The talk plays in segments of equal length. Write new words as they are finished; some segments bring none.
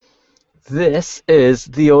This is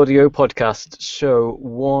the audio podcast show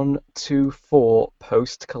 124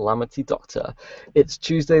 post Calamity Doctor. It's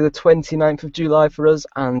Tuesday the 29th of July for us,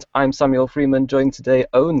 and I'm Samuel Freeman, joined today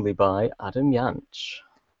only by Adam Yanch.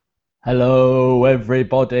 Hello,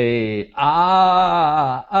 everybody.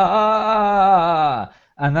 And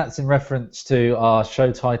that's in reference to our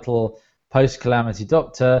show title, Post Calamity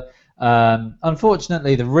Doctor.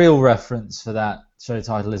 Unfortunately, the real reference for that show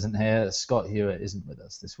title isn't here. Scott Hewitt isn't with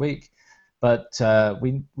us this week. But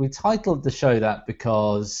we titled the show that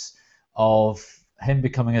because of him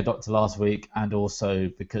becoming a doctor last week, and also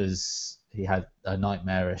because he had a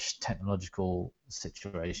nightmarish technological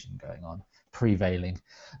situation going on, prevailing.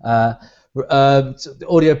 Audio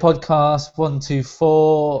podcast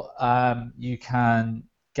 124. You can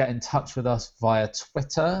get in touch with us via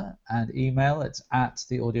Twitter and email. It's at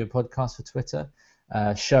the Audio Podcast for Twitter.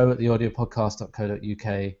 Show at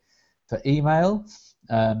theaudiopodcast.co.uk for email.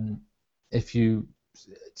 If you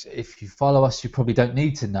follow us, you probably don't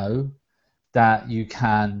need to know that you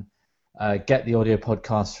can get the audio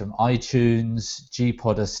podcast from iTunes,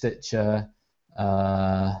 Gpodder, Stitcher,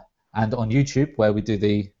 and on YouTube, where we do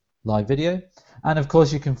the live video. And of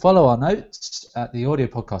course, you can follow our notes at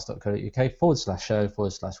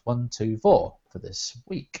theaudiopodcast.co.uk/show/124 for this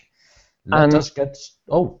week. And let us get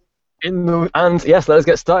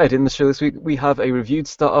started. In the show this week, we have a review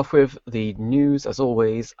to start off with, the news as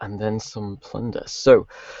always, and then some plunder. So,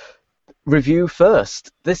 review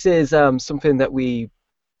first. This is something that we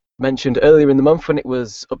mentioned earlier in the month when it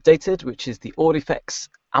was updated, which is the Audifex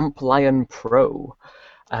Amp Lion Pro,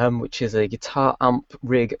 which is a guitar amp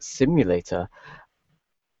rig simulator.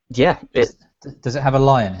 Yeah. Does it have a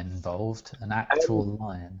lion involved? An actual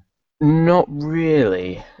lion? Not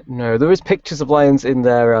really. No, there is pictures of lions in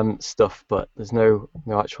their stuff, but there's no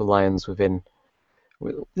actual lions within.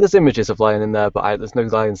 There's images of lion in there, but there's no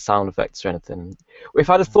lion sound effects or anything. If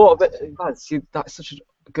I'd have thought of it, see, that's such a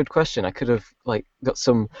good question. I could have got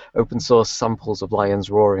some open source samples of lions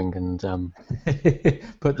roaring and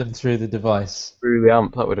put them through the device. Through the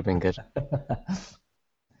amp. That would have been good.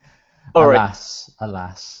 Alas.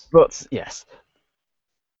 But yes.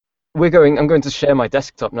 I'm going to share my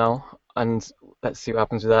desktop now, and let's see what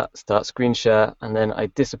happens with that. Start screen share, and then I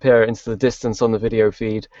disappear into the distance on the video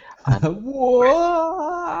feed.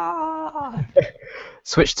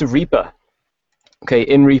 Switch to Reaper. Okay,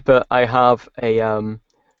 in Reaper I have a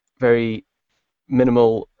very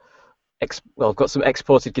minimal. I've got some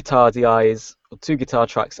exported guitar DIs, 2 guitar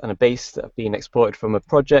tracks, and a bass that have been exported from a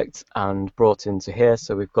project and brought into here.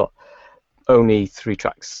 So we've got only 3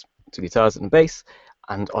 tracks, 2 guitars and a bass.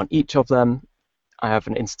 And on each of them, I have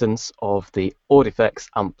an instance of the Audifex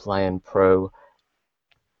Amp Lion Pro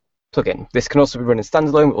plugin. This can also be run in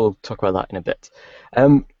standalone, but we'll talk about that in a bit.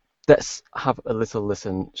 Let's have a little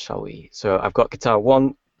listen, shall we? So I've got guitar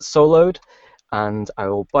 1 soloed, and I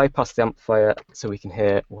will bypass the amplifier so we can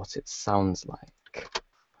hear what it sounds like.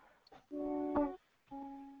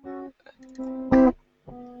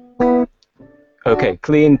 Okay,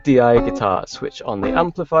 clean DI guitar. Switch on the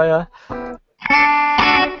amplifier.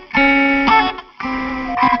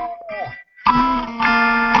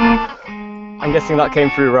 I'm guessing that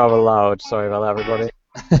came through rather loud. Sorry about that, everybody.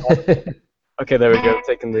 Okay, there we go.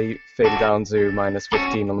 Taking the fader down to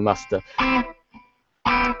 -15 on the master.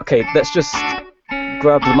 Okay, let's just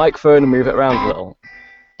grab the microphone and move it around a little.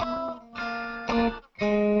 And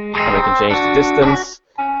we can change the distance.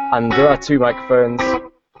 And there are 2 microphones,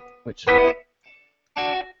 which...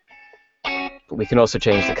 But we can also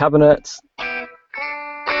change the cabinet. I'm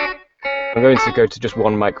going to go to just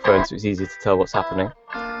 1 microphone so it's easier to tell what's happening.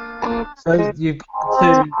 So you've got 2...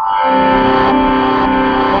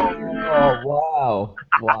 Oh,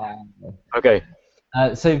 wow. Okay.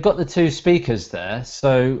 So you've got the 2 speakers there.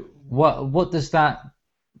 So what does that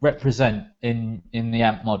represent in the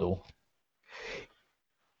amp model?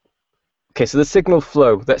 Okay, so the signal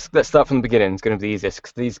flow, let's start from the beginning. It's going to be the easiest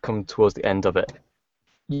because these come towards the end of it.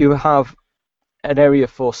 You have an area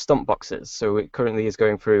for stomp boxes. So it currently is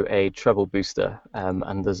going through a treble booster,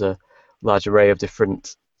 and there's a large array of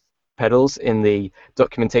different pedals. In the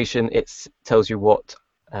documentation, it tells you what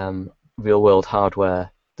real-world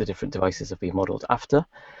hardware the different devices have been modeled after.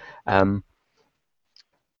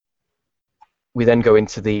 We then go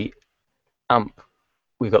into the amp.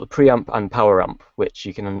 We've got the preamp and power amp, which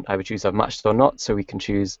you can either choose to have matched or not. So we can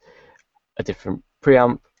choose a different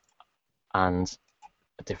preamp and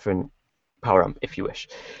a different power amp if you wish.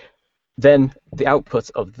 Then the output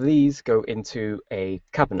of these go into a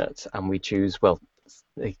cabinet, and we choose,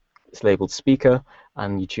 it's labeled speaker,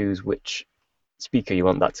 and you choose which speaker you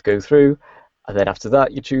want that to go through. And then after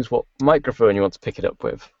that, you choose what microphone you want to pick it up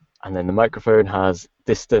with. and then the microphone has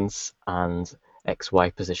distance and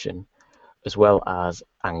XY position, as well as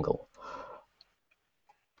angle.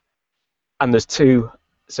 And there's two,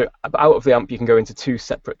 so out of the amp you can go into two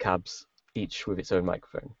separate cabs, each with its own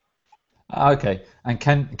microphone. Okay, and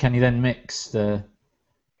can you then mix the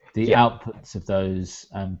Yeah. outputs of those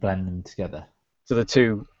and blend them together? So the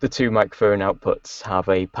two microphone outputs have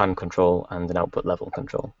a pan control and an output level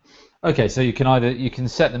control. Okay, so you can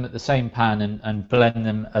set them at the same pan and blend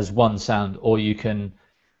them as one sound, or you can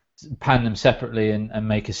pan them separately and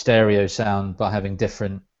make a stereo sound by having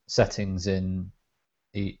different settings in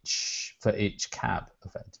each for each cab,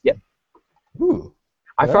 Yeah. effectively. Ooh,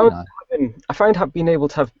 I very found nice. I found being able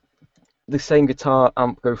to have the same guitar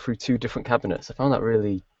amp go through two different cabinets. I found that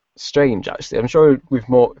really strange, actually. I'm sure with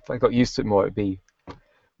more, if I got used to it more, it'd be,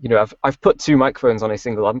 I've put two microphones on a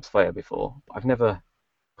single amplifier before, but I've never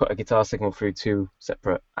put a guitar signal through two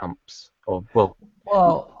separate amps. Or well,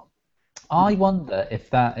 Well, I wonder if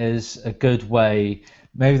that is a good way.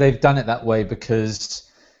 Maybe they've done it that way because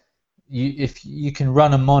if you can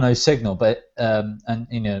run a mono signal, but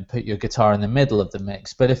and put your guitar in the middle of the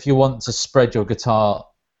mix. But if you want to spread your guitar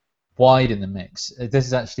wide in the mix, this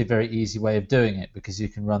is actually a very easy way of doing it because you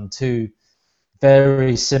can run two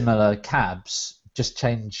very similar cabs, just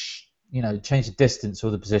change the distance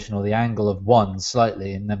or the position or the angle of one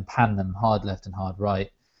slightly, and then pan them hard left and hard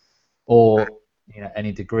right, or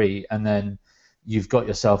any degree, and then you've got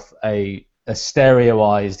yourself a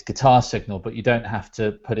stereoized guitar signal, but you don't have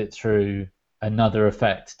to put it through another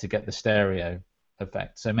effect to get the stereo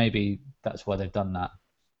effect. So maybe that's why they've done that.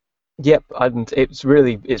 yep, and it's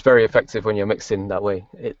very effective when you're mixing that way.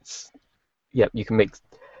 Yep, you can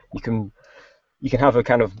have a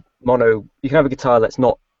kind of mono, you can have a guitar that's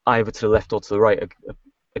not either to the left or to the right,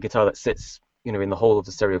 a guitar that sits, in the whole of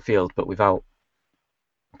the stereo field, but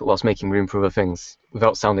whilst making room for other things,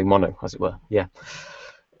 without sounding mono, as it were. Yeah,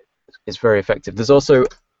 it's very effective. There's also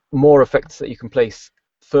more effects that you can place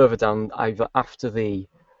further down, either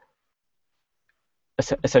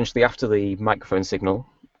essentially after the microphone signal,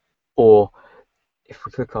 or if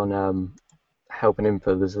we click on help and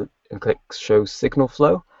info, and click show signal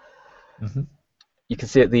flow. Mm-hmm. You can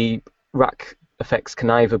see that the rack effects can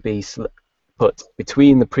either be put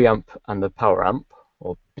between the preamp and the power amp,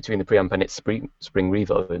 or between the preamp and its spring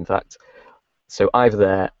reverb, in fact. So either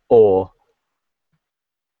there, or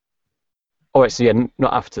actually, yeah,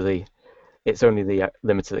 not after it's only the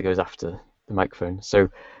limiter that goes after the microphone. So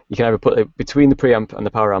you can either put it between the preamp and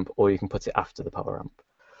the power amp, or you can put it after the power amp.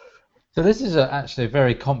 So this is actually a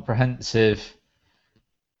very comprehensive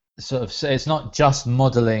sort of. It's not just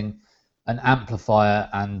modeling an amplifier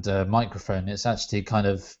and a microphone. It's actually kind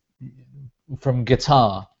of from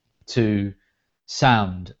guitar to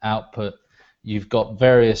sound output. You've got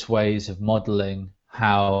various ways of modeling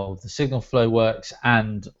how the signal flow works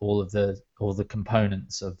and all the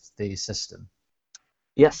components of the system.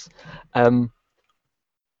 Yes. And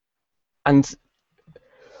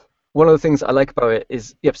one of the things I like about it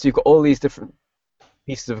is, yep, so you've got all these different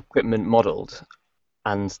pieces of equipment modeled,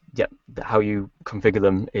 and yep, how you configure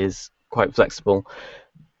them is quite flexible.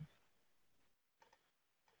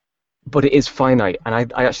 But it is finite, and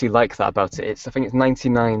I actually like that about it. I think it's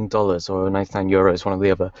 $99 or €99, one or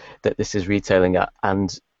the other, that this is retailing at,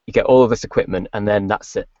 and you get all of this equipment, and then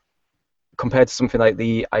that's it. Compared to something like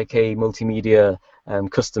the IK Multimedia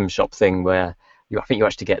custom shop thing, where I think you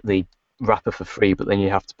actually get the wrapper for free, but then you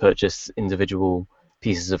have to purchase individual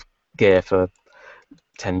pieces of gear for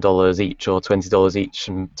 $10 each or $20 each,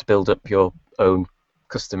 and to build up your own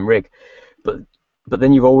custom rig. But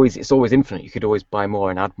then it's always infinite. You could always buy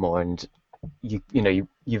more and add more, and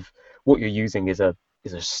you've what you're using is a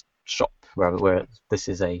shop, where this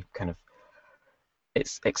is a kind of,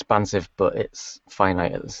 it's expansive but it's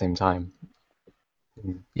finite at the same time.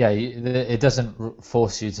 Yeah, it doesn't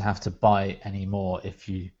force you to have to buy any more if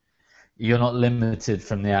you're not limited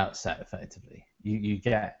from the outset. Effectively, you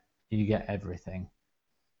get everything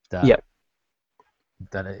Yeah,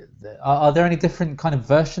 that are there any different kind of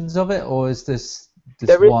versions of it, or is this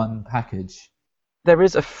there is one package? there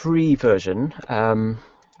is a free version.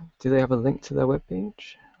 Do they have a link to their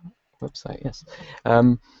website? Yes.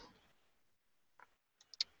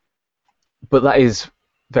 But that is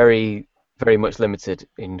very, very much limited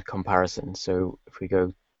in comparison. So if we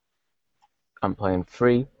go, I'm playing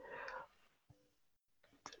free.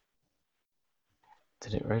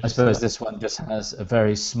 Did it I register suppose that? this one just has a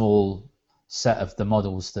very small set of the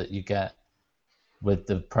models that you get with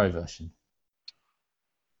the Pro version.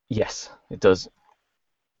 Yes, it does.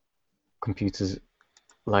 Computer's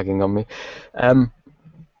lagging on me. Um,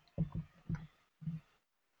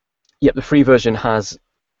 Yep, the free version has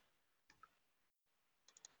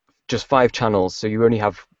just 5 channels, so you only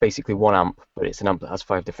have basically one amp, but it's an amp that has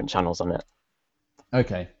 5 different channels on it.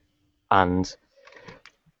 Okay. And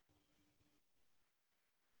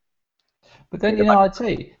But okay, then, I'd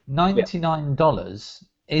say yeah, $99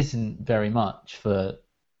 isn't very much for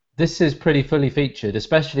this is pretty fully featured,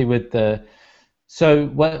 especially with the so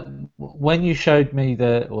when you showed me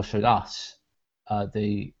or showed us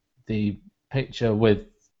the picture with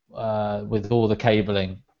all the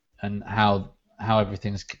cabling and how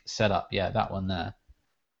everything's set up. Yeah, that one there.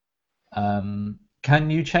 Can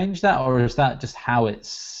you change that, or is that just how it's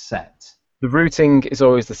set? the routing is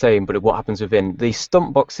always the same, but what happens within the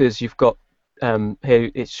stump boxes, you've got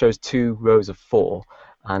here it shows 2 rows of 4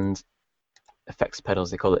 and effects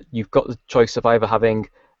pedals they call it. You've got the choice of either having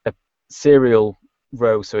a serial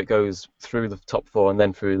row, so it goes through the top 4 and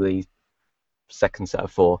then through the second set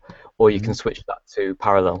of 4, or you can Mhm. switch that to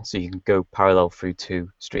parallel, so you can go parallel through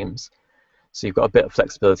 2 streams. So you've got a bit of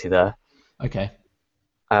flexibility there. Okay.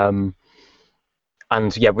 Um,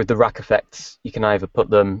 and yeah, with the rack effects, you can either put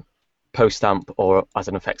them post amp or as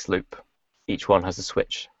an effects loop. Each one has a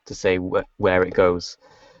switch to say where it goes.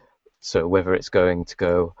 So whether it's going to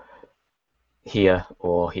go here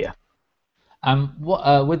or here.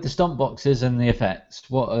 What with the stomp boxes and the effects?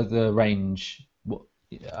 What are the range?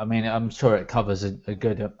 I mean, I'm sure it covers a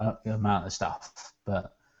good amount of stuff,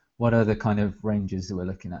 but what are the kind of ranges that we're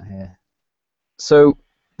looking at here? So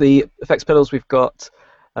the effects pedals, we've got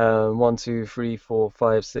 1, 2, 3, 4,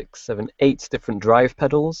 5, 6, 7, 8 different drive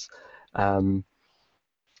pedals. Um,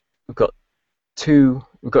 we've got two.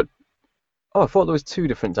 We've got. Oh, I thought there was 2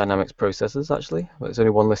 different dynamics processors actually. Well, there's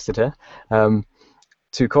only one listed here.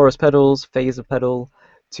 2 chorus pedals, phaser pedal,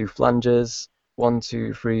 2 flanges, 1,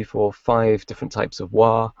 2, 3, 4, 5 different types of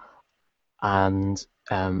wah, and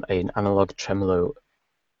an analog tremolo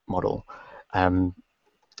model. Um,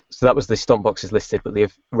 so that was the stomp boxes listed, but the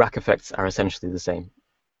rack effects are essentially the same,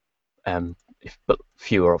 but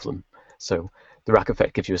fewer of them. So the rack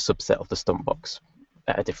effect gives you a subset of the stomp box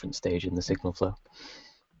at a different stage in the signal flow.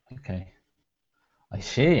 Okay, I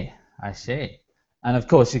see, I see. And of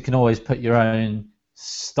course, you can always put your own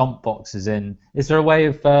stomp boxes in. Is there a way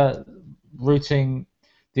of routing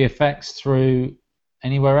the effects through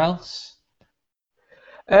anywhere else?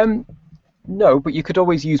 Um, no, but you could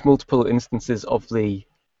always use multiple instances of the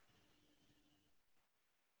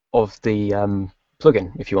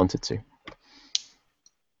plugin if you wanted to,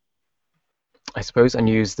 I suppose, and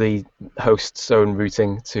use the host's own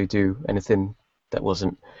routing to do anything that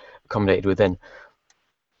wasn't accommodated within.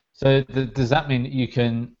 So does that mean that you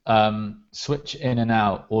can switch in and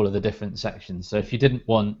out all of the different sections? So if you didn't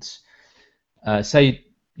want, say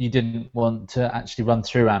you didn't want to actually run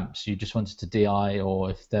through amps, you just wanted to DI,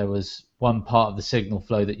 or if there was one part of the signal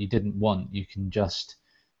flow that you didn't want, you can just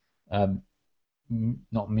um,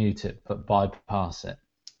 not mute it, but bypass it.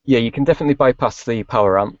 Yeah, you can definitely bypass the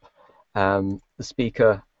power amp. The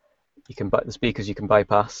speakers you can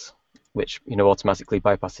bypass, which automatically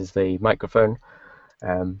bypasses the microphone.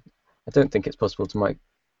 Um, I don't think it's possible to mic.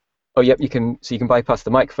 Oh, yep, you can. So you can bypass the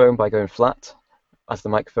microphone by going flat as the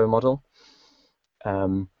microphone model.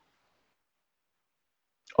 Um,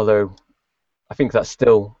 although I think that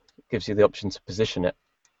still gives you the option to position it,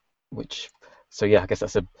 which. So yeah, I guess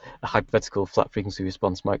that's a hypothetical flat frequency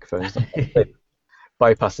response microphone. It's not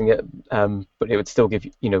bypassing it, but it would still give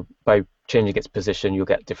by changing its position, you'll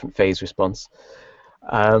get different phase response.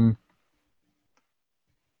 Um,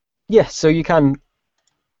 yeah, so you can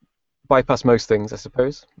bypass most things, I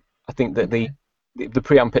suppose. I think that the Okay. the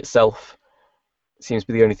preamp itself seems to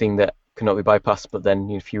be the only thing that cannot be bypassed. But then,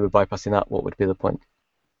 if you were bypassing that, what would be the point?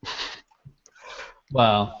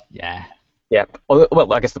 Well, yeah. Yeah.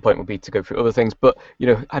 Well, I guess the point would be to go through other things. But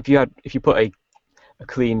if you put a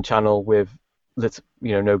clean channel with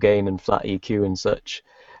no gain and flat EQ and such,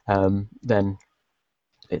 then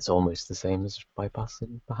it's almost the same as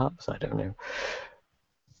bypassing, perhaps. I don't know.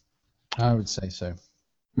 I would say so.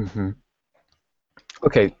 hmm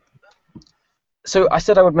Okay, so I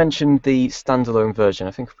said I would mention the standalone version.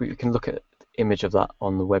 I think if we can look at the image of that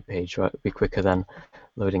on the web page, right? It'd be quicker than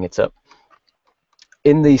loading it up.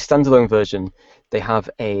 In the standalone version, they have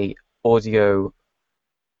a audio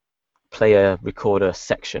player recorder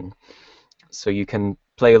section, so you can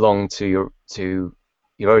play along to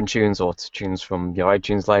your own tunes or to tunes from your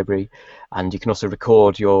iTunes library, and you can also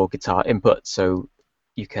record your guitar input. So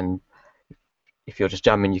you can, if you're just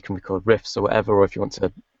jamming, you can record riffs or whatever, or if you want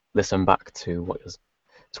to listen back to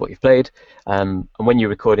what you've played. And when you're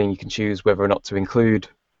recording, you can choose whether or not to include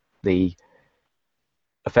the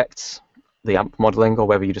effects, the amp modeling, or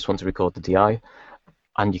whether you just want to record the DI.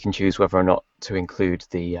 And you can choose whether or not to include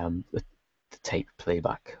the tape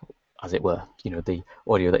playback. as it were, the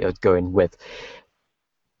audio that you're going with.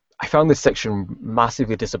 I found this section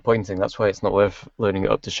massively disappointing. That's why it's not worth loading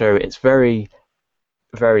it up to show. It's very,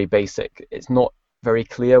 very basic. It's not very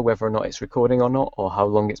clear whether or not it's recording or not, or how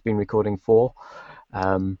long it's been recording for.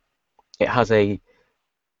 Um, it has a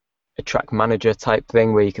track manager type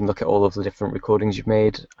thing where you can look at all of the different recordings you've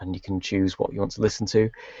made and you can choose what you want to listen to.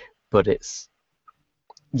 But it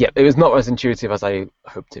was not as intuitive as I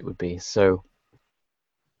hoped it would be. So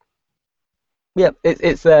yeah,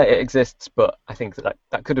 it's there, it exists, but I think that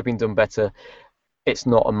could have been done better. It's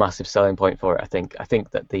not a massive selling point for it. I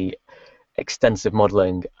think that the extensive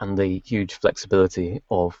modeling and the huge flexibility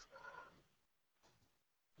of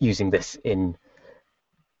using this in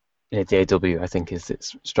a DAW, I think, is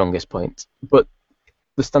its strongest point. But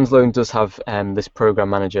the standalone does have this program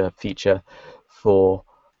manager feature for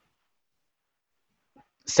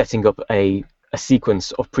setting up a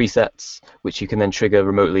sequence of presets, which you can then trigger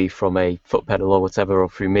remotely from a foot pedal or whatever, or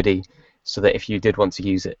through MIDI, so that if you did want to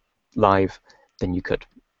use it live, then you could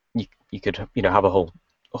have a whole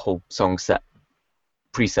song set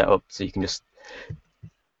preset up, so you can just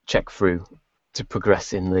check through to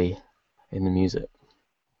progress in the music.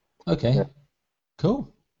 Okay, Yeah. cool.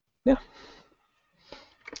 Yeah.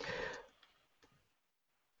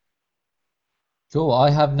 Cool. I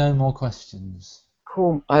have no more questions.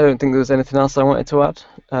 Cool. I don't think there was anything else I wanted to add.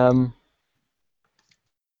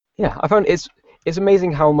 Yeah, I found it's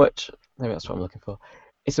amazing how much. Maybe that's what I'm looking for.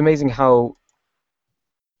 It's amazing how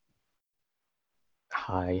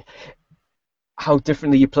high, how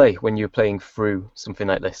differently you play when you're playing through something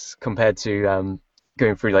like this compared to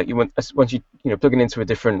going through like once plugging into a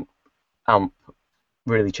different amp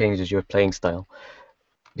really changes your playing style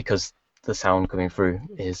because the sound coming through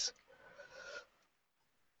is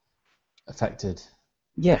Affected.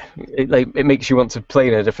 it makes you want to play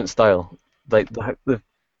in a different style. Like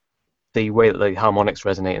the way that the harmonics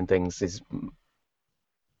resonate and things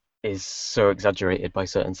is so exaggerated by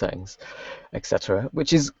certain settings, etc.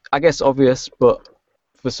 Which is, I guess, obvious, but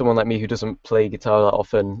for someone like me who doesn't play guitar that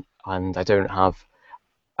often, and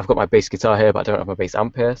I've got my bass guitar here, but I don't have my bass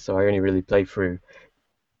amp here, so I only really play through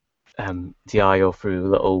DI or through a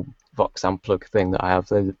little Vox amp plug thing that I have.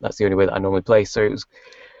 That's the only way that I normally play. So it was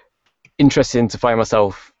interesting to find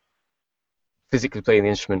myself physically playing the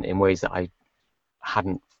instrument in ways that I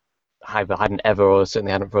hadn't either hadn't ever, or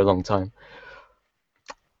certainly hadn't for a long time.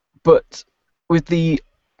 But with the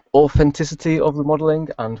authenticity of the modeling,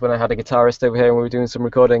 and when I had a guitarist over here and we were doing some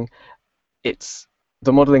recording,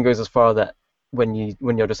 the modeling goes as far that when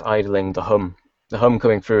you're just idling, the hum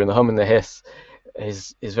coming through and the hum and the hiss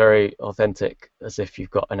is very authentic, as if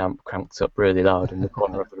you've got an amp cranked up really loud in the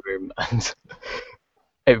corner of the room. And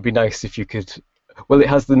it would be nice if you could. Well, it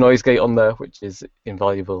has the noise gate on there, which is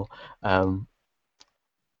invaluable.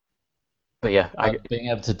 But yeah, Being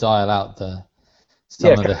able to dial out yeah,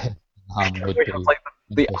 some of the hit and hum would we have be like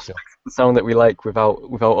the beneficial. aspects of the sound that we like without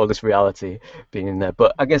all this reality being in there.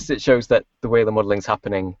 But I guess it shows that the way the modeling's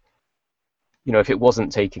happening, if it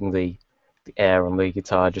wasn't taking the air on the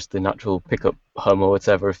guitar, just the natural pickup hum or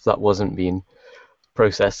whatever, if that wasn't being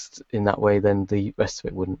processed in that way, then the rest of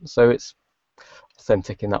it wouldn't. So it's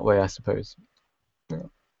authentic in that way, I suppose. Yeah.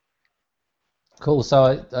 Cool.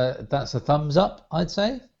 So that's a thumbs up, I'd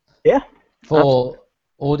say, Yeah, for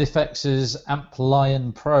Audifex's Amp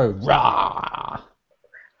Lion Pro. Rah!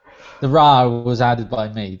 The rah was added by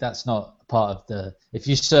me. That's not part of the. If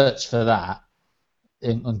you search for that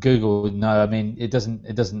on Google, no, I mean it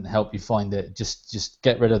doesn't help you find it. Just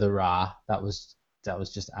get rid of the rah. That was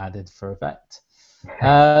just added for effect.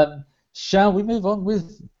 Shall we move on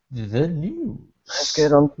with the news? Let's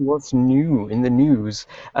get on to what's new in the news.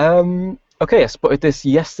 Okay, I spotted this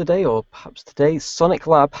yesterday or perhaps today. Sonic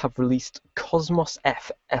Lab have released Cosmos F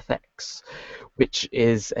FX, which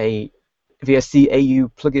is a VST AU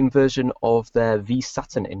plugin version of their V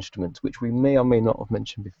Saturn instrument, which we may or may not have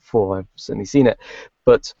mentioned before. I've certainly seen it.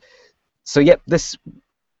 But so, yep, this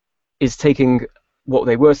is taking what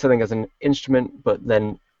they were selling as an instrument, but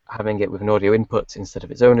then having it with an audio input instead of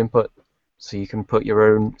its own input, so you can put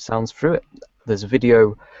your own sounds through it. There's a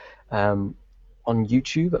video on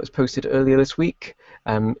YouTube that was posted earlier this week,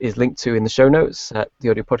 is linked to in the show notes at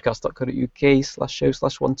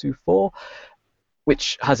theaudiopodcast.co.uk/show/124,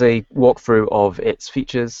 which has a walkthrough of its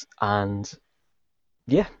features, and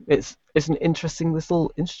yeah, it's an interesting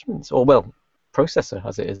little instrument, or well, processor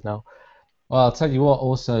as it is now. Well, I'll tell you what.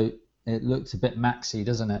 Also, it looks a bit maxy,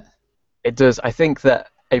 doesn't it? It does. I think that,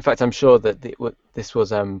 in fact, I'm sure that this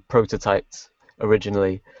was prototyped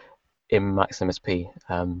originally in Max MSP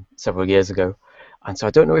several years ago, and so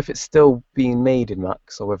I don't know if it's still being made in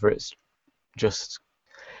Max or whether it's just.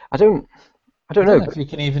 I don't I don't I don't know. know if you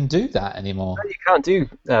can even do that anymore. You can't do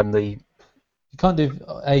the You can't do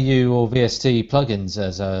AU or VST plugins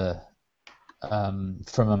as a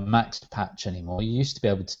from a Max patch anymore. You used to be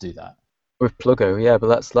able to do that. with Pluggo, yeah, but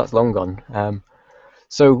that's long gone.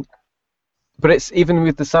 So, but it's even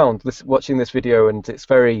with the sound. Watching this video, and it's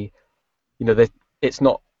very, it's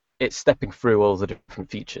not, it's stepping through all the different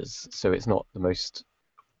features, so it's not the most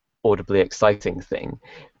audibly exciting thing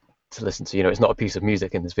to listen to. It's not a piece of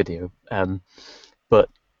music in this video, but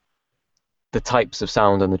the types of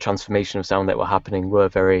sound and the transformation of sound that were happening were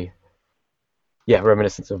very, yeah,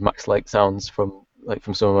 reminiscent of Max-like sounds from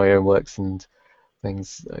some of my own works and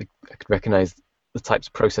things. I could recognize the types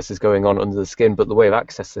of processes going on under the skin, but the way of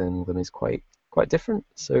accessing them is quite different.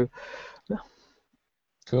 So yeah.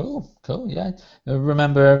 Cool, cool, yeah.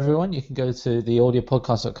 Remember, everyone, you can go to the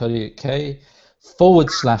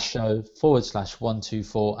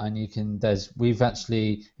audiopodcast.co.uk/show/124, and you can. We've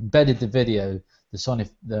actually embedded the video, the Son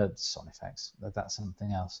effects. That's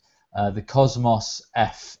something else. The Cosmos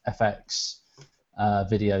FX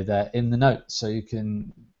video there in the notes, so you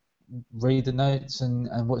can read the notes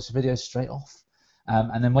and watch the video straight off.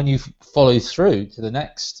 And then when you follow through to the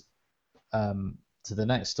next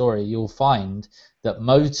story, you'll find that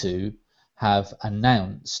Motu have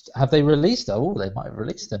announced. Have they released? Oh, they might have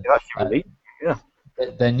released them. Actually, yeah.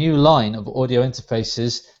 Their new line of audio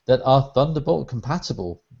interfaces that are Thunderbolt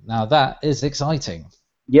compatible. Now that is exciting.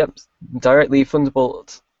 Yep, directly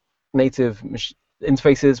Thunderbolt native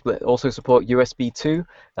interfaces, but also support USB 2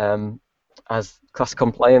 as class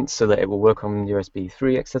compliance, so that it will work on USB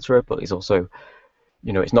 3, etc. But it's also,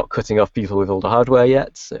 it's not cutting off people with older hardware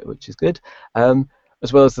yet, which is good.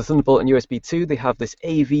 As well as the Thunderbolt and USB 2, they have this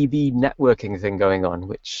AVB networking thing going on,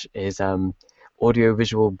 which is audio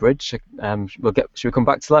visual bridge. Should we come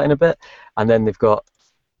back to that in a bit? And then they've got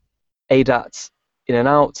ADAT in and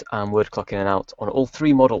out and word clock in and out on all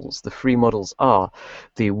three models. The three models are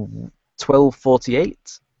the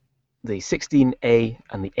 1248, the 16A,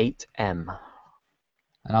 and the 8M.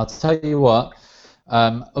 And I'll tell you what,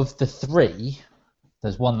 of the three,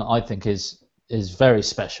 there's one that I think is very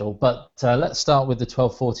special. But let's start with the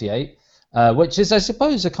 1248, which is, I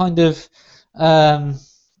suppose, a kind of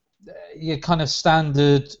your kind of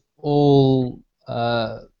standard all-purpose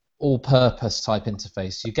type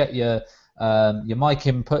interface. You get your mic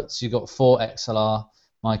inputs. You've got 4 XLR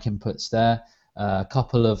mic inputs there, a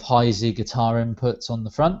couple of Hi-Z guitar inputs on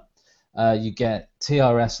the front. You get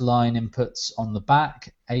TRS line inputs on the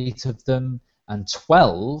back, 8 of them, and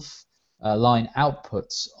 12 line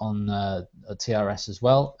outputs on a TRS as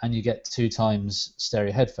well, and you get 2 times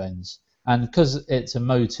stereo headphones. And because it's a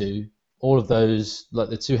Motu, all of those,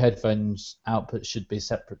 like the 2 headphones outputs, should be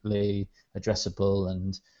separately addressable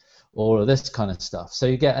and all of this kind of stuff. So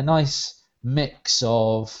you get a nice mix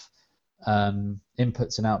of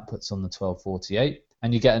inputs and outputs on the 1248,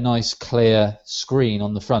 and you get a nice clear screen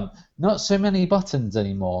on the front. Not so many buttons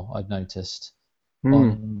anymore, I've noticed.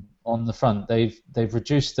 On the front, they've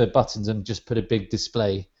reduced the buttons and just put a big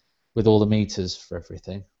display with all the meters for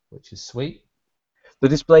everything, which is sweet. The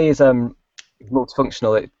display is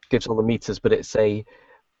multifunctional. It gives all the meters, but it's a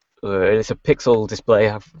pixel display.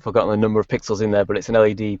 I've forgotten the number of pixels in there, but it's an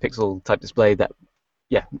LED pixel type display that,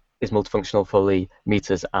 yeah, is multifunctional for the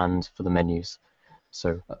meters and for the menus.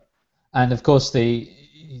 So, and of course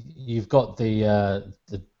you've got the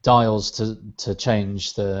dials to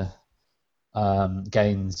change the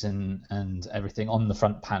gains and everything on the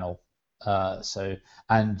front panel.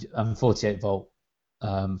 And 48 volt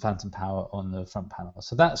phantom power on the front panel.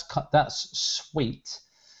 So that's sweet.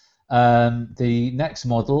 The next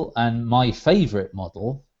model, and my favorite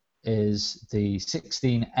model, is the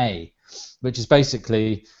 16A, which is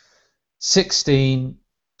basically 16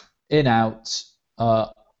 in out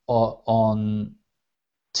on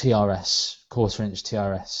TRS, quarter-inch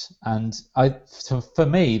TRS, and for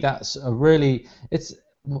me that's it's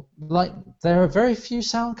like there are very few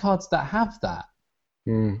sound cards that have that.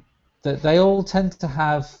 That they all tend to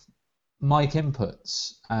have mic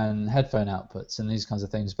inputs and headphone outputs and these kinds of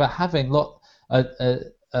things, but having an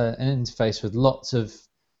interface with lots of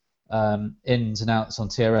ins and outs on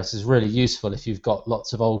TRS is really useful if you've got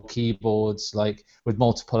lots of old keyboards like with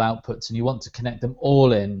multiple outputs and you want to connect them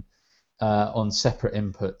all in on separate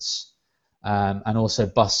inputs, and also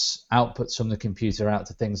bus outputs from the computer out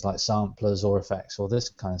to things like samplers or effects or this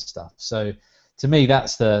kind of stuff. So to me,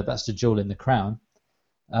 that's the jewel in the crown.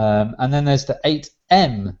 And then there's the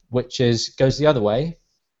 8M, which goes the other way.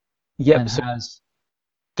 Yep. And has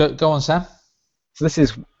go on, Sam. So this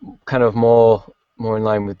is kind of more in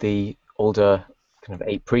line with the older kind of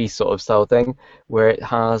 8 pre sort of style thing, where it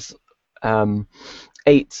has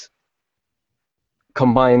 8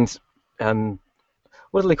 combined.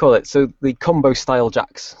 What do they call it? So the combo style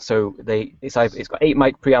jacks. So it's got 8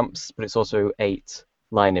 mic preamps, but it's also 8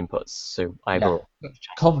 line inputs. So either Yeah, or.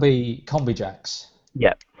 combi jacks.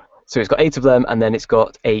 Yeah. So it's got 8 of them, and then it's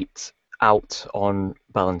got 8 out on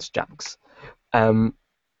balanced jacks. And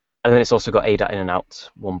then it's also got ADAT in and out,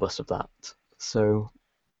 one bus of that. So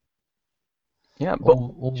yeah, but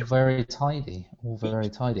All very tidy. All each very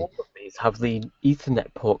tidy. one of these have the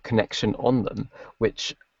Ethernet port connection on them,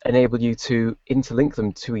 which enable you to interlink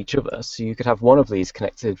them to each other. So you could have one of these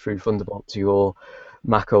connected through Thunderbolt to your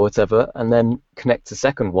Mac or whatever, and then connect the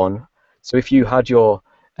second one. So if you had your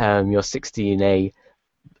 16A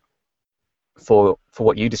for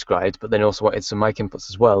what you described, but then also wanted some mic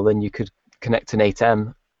inputs as well, then you could connect an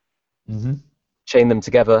 8M, Hmm. chain them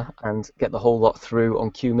together, and get the whole lot through on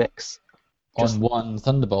QMix. On Just one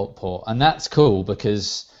Thunderbolt port, and that's cool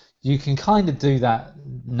because you can kind of do that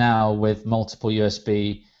now with multiple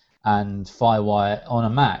USB and FireWire on a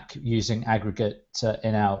Mac using aggregate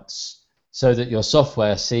in-outs, so that your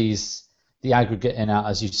software sees the aggregate in-out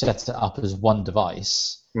as you set it up as one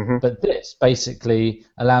device. mhm. But this basically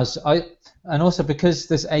allows and also because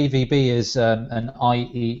this AVB is an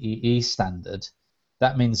IEEE standard,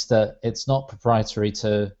 that means that it's not proprietary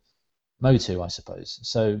to Motu, I suppose.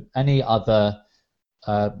 So any other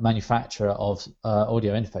manufacturer of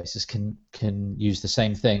audio interfaces can use the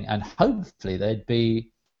same thing, and hopefully they'd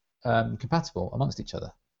be compatible amongst each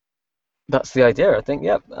other. That's the idea, I think.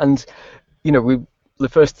 Yeah, and we the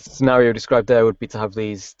first scenario described there would be to have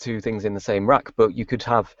these two things in the same rack, but you could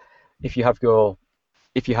have if you have your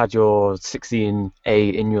if you had your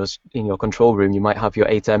 16A in your control room, you might have your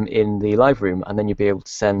 8M in the live room, and then you'd be able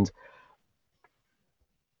to send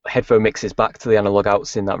headphone mixes back to the analog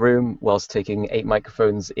outs in that room, whilst taking 8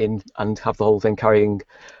 microphones in and have the whole thing carrying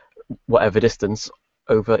whatever distance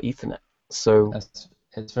over Ethernet. So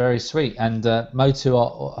It's very sweet. And Motu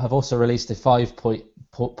have also released a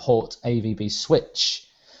 5-port AVB switch,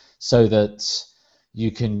 so that you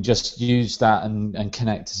can just use that and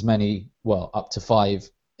connect as many, well, up to 5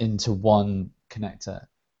 into one connector.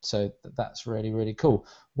 So that's really, really cool.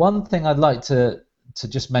 One thing I'd like to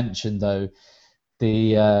just mention though,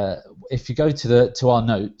 if you go to our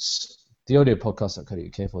notes, the audio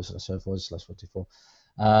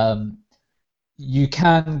podcast.co.uk/44/44, you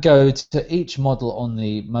can go to each model on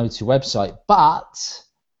the Motu website, but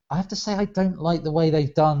I have to say I don't like the way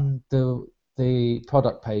they've done the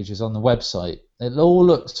product pages on the website. It all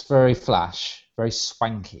looks very flash, very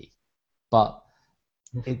swanky, but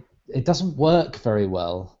it doesn't work very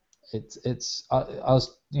well. I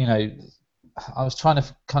was I was trying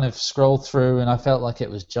to kind of scroll through, and I felt like it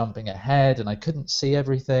was jumping ahead, and I couldn't see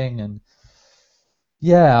everything, and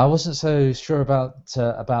yeah, I wasn't so sure about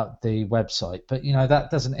the website, but that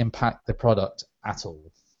doesn't impact the product at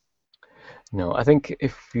all. no, I think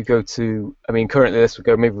if you go to, I mean, currently this would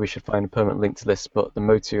go, maybe we should find a permanent link to this, but the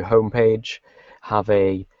Motu homepage have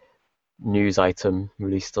a news item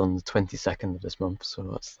released on the 22nd of this month,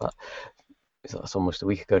 so that's almost a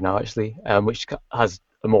week ago now, actually, which has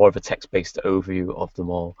a more of a text-based overview of them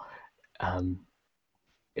all, um,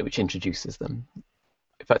 which introduces them.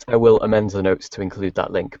 In fact, I will amend the notes to include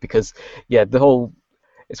that link because, yeah,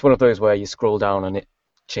 it's one of those where you scroll down and it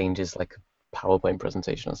changes like a PowerPoint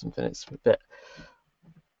presentation or something. It's a bit.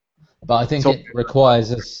 But I think So, it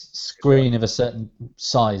requires a screen of a certain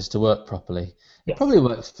size to work properly. It yes. probably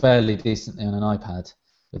works fairly decently on an iPad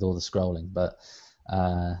with all the scrolling, but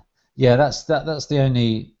yeah, that's the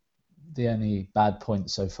only bad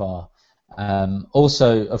point so far.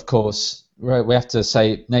 Also, of course, we have to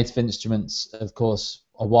say Native Instruments, of course,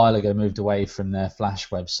 a while ago moved away from their Flash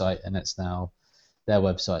website, and it's now their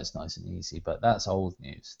website's nice and easy. But that's old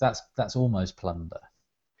news. That's almost plunder.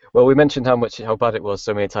 Well, we mentioned how bad it was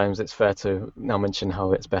so many times. It's fair to now mention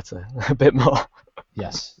how it's better a bit more.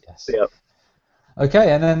 Yes, yes. Yeah.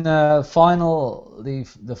 Okay, and then the final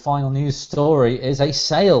news story is a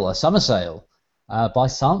summer sale by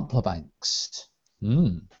Sampler Banks.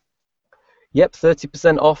 Mm. Yep,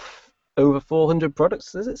 30% off over 400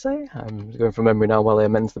 products. Does it say? I'm going from memory now while I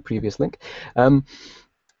amend the previous link. Um,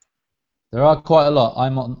 There are quite a lot.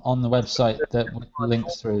 I'm on the website that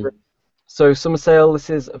links through. so summer sale. This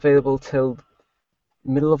is available till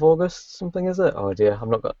middle of August. Something is it? Oh dear, I've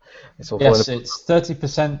not got. It's all falling. Yes, it's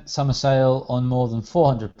 30% summer sale on more than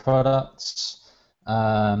 400 products,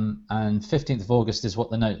 and 15th of August is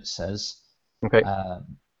what the note says. Okay.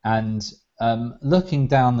 And looking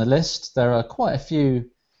down the list, there are quite a few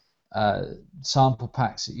sample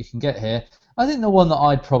packs that you can get here. I think the one that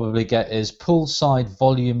I'd probably get is Poolside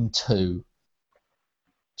Volume 2.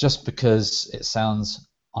 just because it sounds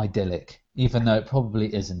idyllic, even though it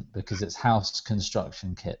probably isn't, because it's house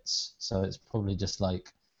construction kits. So it's probably just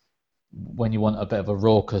like when you want a bit of a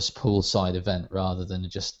raucous poolside event rather than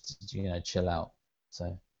just chill out.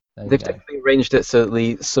 So there you They've go. definitely arranged it so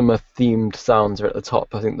the summer themed sounds are at the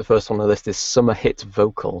top. I think the first one on the list is Summer Hit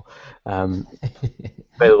Vocal, um,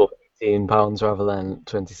 available for £18 rather than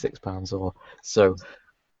 £26 or so.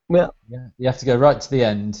 Yeah, Yeah, you have to go right to the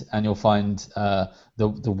end, and you'll find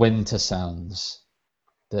the winter sounds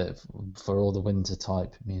that for all the winter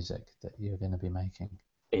type music that you're going to be making.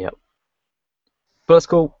 yeah. But that's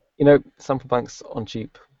cool. Sample banks on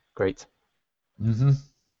cheap. Great. Hmm.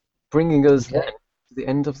 Bringing us then Okay, to the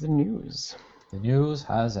end of the news. the news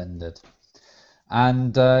has ended,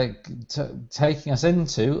 and taking us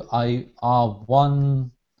into our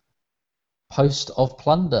one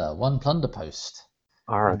plunder post.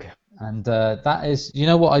 And, Arg. and that is,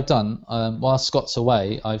 what I've done while Scott's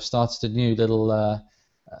away. I've started a new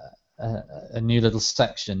little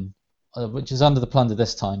section, which is under the plunder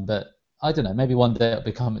this time. But I don't know, maybe one day it'll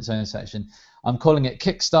become its own section. I'm calling it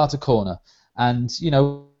Kickstarter Corner, and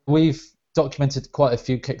we've documented quite a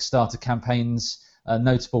few Kickstarter campaigns.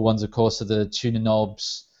 Notable ones, of course, are the tuna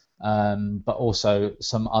knobs. But also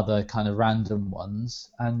some other kind of random ones.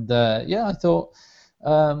 And yeah, I thought,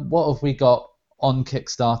 what have we got on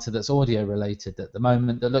Kickstarter that's audio related at the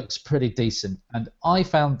moment that looks pretty decent? And I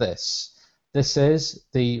found this. This is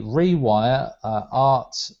the Rewire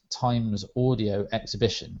Art Times Audio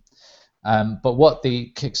exhibition. But what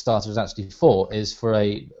the Kickstarter is actually for is for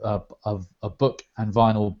a book and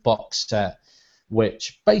vinyl box set,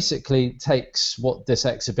 which basically takes what this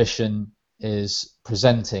exhibition is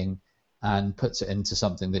presenting and puts it into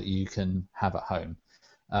something that you can have at home.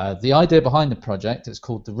 The idea behind the project is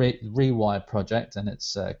called the Rewire Project, and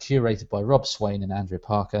it's curated by Rob Swain and Andrew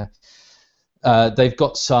Parker. They've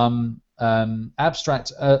got some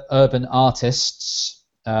abstract urban artists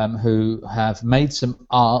who have made some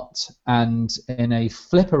art, and in a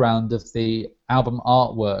flip around of the album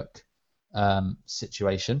artwork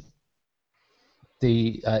situation,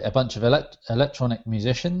 a bunch of electronic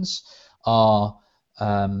musicians are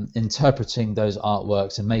interpreting those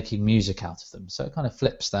artworks and making music out of them. So it kind of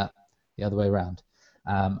flips that the other way around.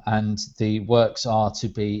 And the works are to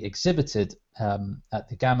be exhibited at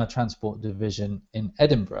the Gamma Transport Division in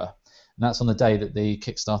Edinburgh, and that's on the day that the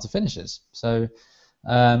Kickstarter finishes. So,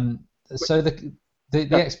 the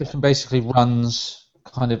exhibition basically runs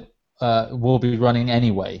kind of will be running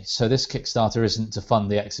anyway. So this Kickstarter isn't to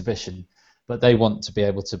fund the exhibition, but they want to be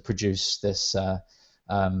able to produce this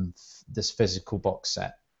this physical box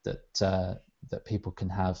set that people can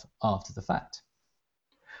have after the fact.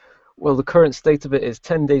 Well, the current state of it is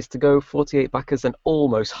 10 days to go, 48 backers, and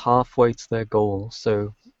almost halfway to their goal.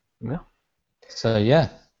 So, yeah. So yeah,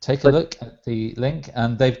 take a look at the link,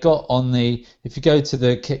 and they've got if you go to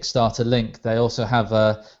the Kickstarter link, they also have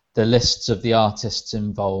the lists of the artists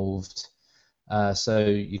involved. So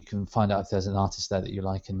you can find out if there's an artist there that you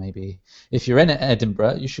like, and maybe if you're in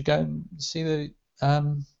Edinburgh, you should go and see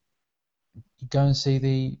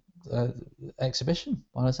the exhibition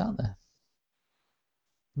while it's out there.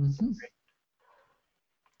 Mm-hmm.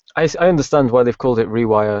 I understand why they've called it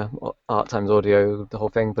Rewire Art Times Audio, the whole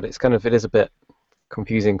thing, but it is a bit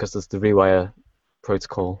confusing because there's the Rewire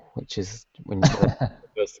protocol, which is when you put it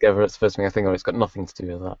goes together, it's the first thing I think of. It's got nothing to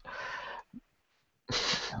do with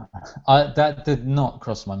that. That did not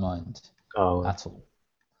cross my mind Oh, at all.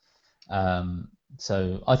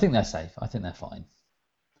 So I think they're safe. I think they're fine.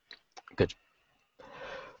 good.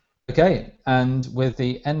 Okay, and with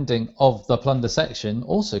the ending of the plunder section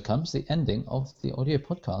also comes the ending of the audio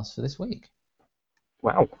podcast for this week.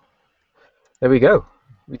 Wow. There we go.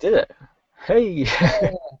 We did it. Hey.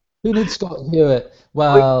 Yeah. Who needs Scott Hewitt?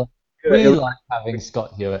 Well, we like having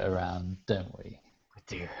Scott Hewitt around, don't we?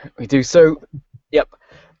 We do. So, yep.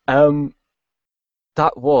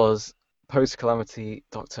 That was post Calamity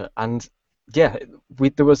Doctor, and yeah,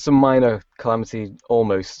 there was some minor calamity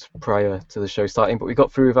almost prior to the show starting, but we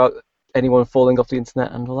got through without anyone falling off the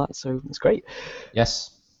internet and all that, so it's great.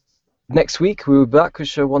 Yes. Next week we'll be back with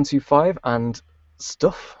show 125 and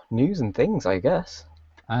stuff, news and things, I guess.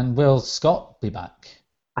 And will Scott be back?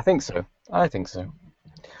 I think so.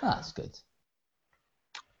 That's good.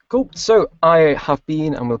 Cool. So I have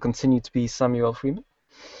been and will continue to be Samuel Freeman.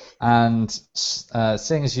 And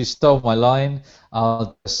seeing as you stole my line,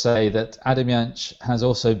 I'll just say that Adam Yanch has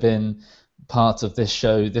also been part of this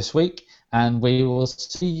show this week, and we will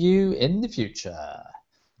see you in the future.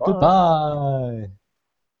 Bye. Goodbye.